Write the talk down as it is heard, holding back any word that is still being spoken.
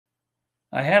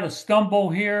I had a stumble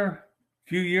here a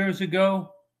few years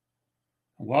ago.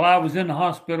 While I was in the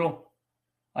hospital,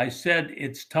 I said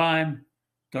it's time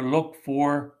to look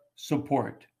for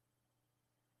support.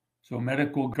 So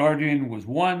medical guardian was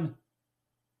one.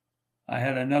 I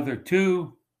had another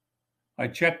two. I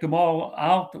checked them all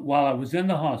out while I was in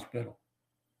the hospital.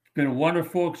 It's been a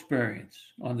wonderful experience.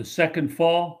 On the second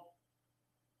fall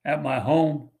at my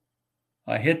home,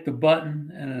 I hit the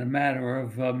button, and in a matter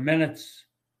of minutes,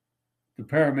 the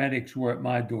paramedics were at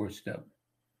my doorstep.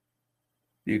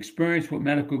 The experience with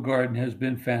Medical Garden has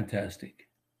been fantastic.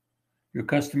 Your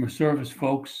customer service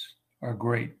folks are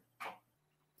great.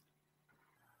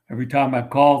 Every time I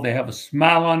call, they have a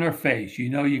smile on their face. You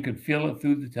know, you can feel it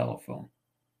through the telephone.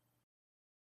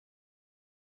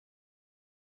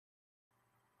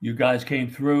 You guys came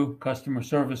through. Customer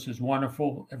service is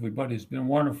wonderful. Everybody's been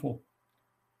wonderful.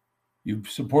 You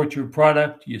support your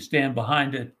product, you stand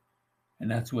behind it, and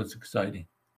that's what's exciting.